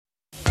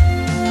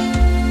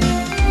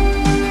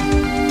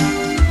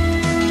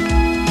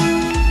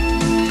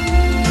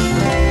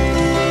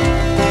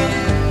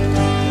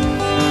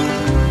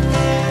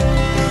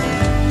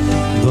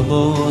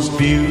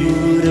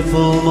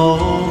beautiful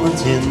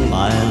moment in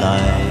my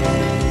life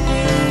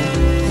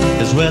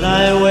is when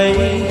I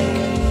wake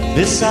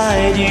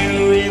beside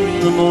you in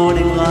the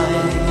morning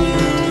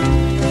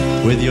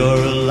light, with your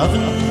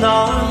loving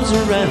arms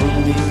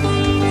around me,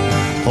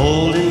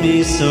 holding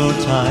me so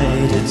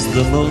tight. It's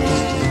the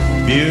most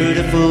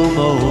beautiful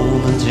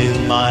moment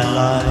in my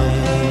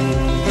life.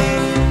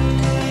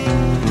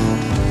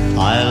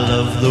 I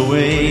love the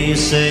way you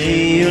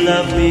say you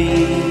love me,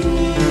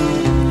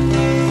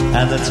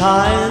 and the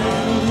times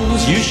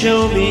you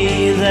show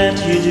me that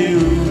you do.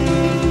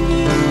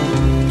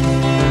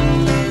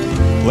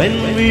 When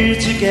we're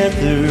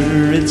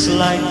together, it's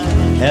like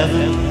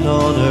heaven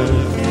on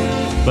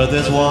earth, but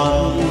there's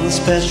one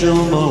special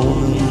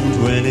moment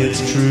when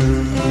it's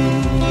true.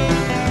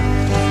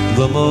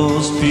 The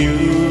most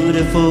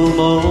beautiful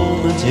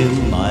moment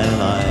in my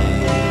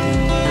life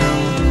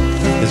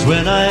is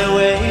when I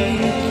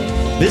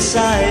wake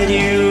beside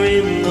you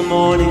in the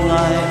morning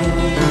light,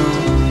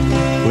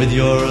 with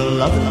your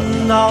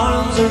loving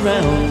arms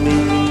around me,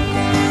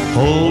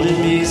 holding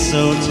me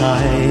so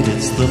tight.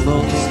 It's the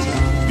most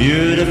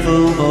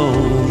beautiful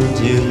moment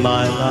in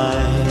my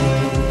life.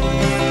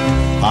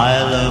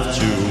 I love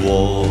to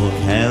walk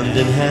hand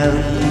in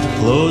hand,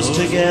 close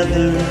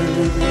together,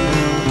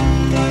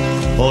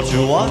 or to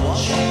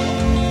watch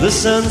the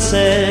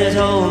sunset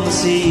on the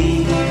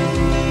sea.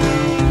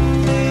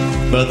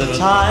 But the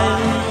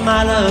time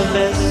I love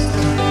best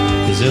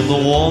is in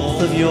the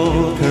warmth of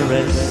your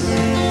caress,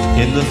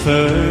 in the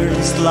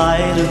first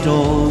light of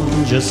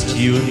dawn, just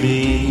you and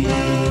me.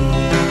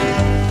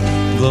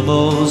 The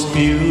most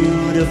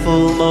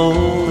beautiful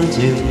moment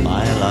in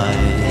my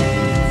life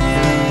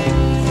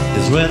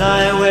is when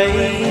I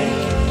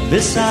wake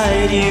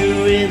beside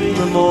you in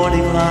the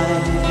morning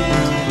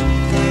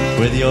light,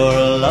 with your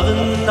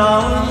loving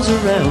arms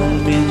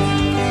around me,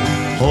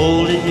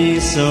 holding me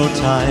so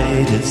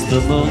tight. It's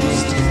the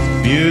most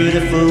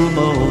beautiful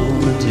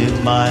moment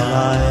in my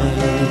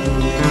life,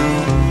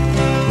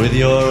 with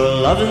your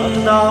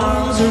loving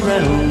arms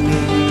around me,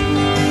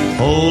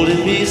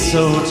 holding me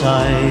so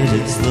tight.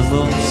 It's the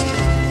most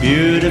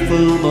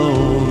beautiful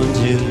moment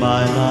in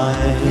my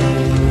life.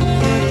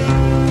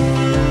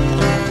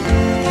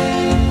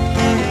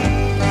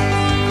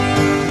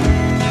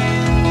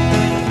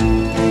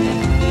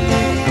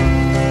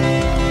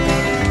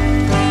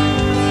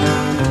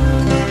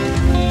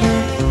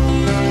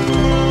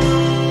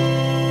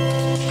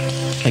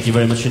 Thank you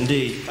very much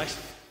indeed.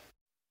 Thanks.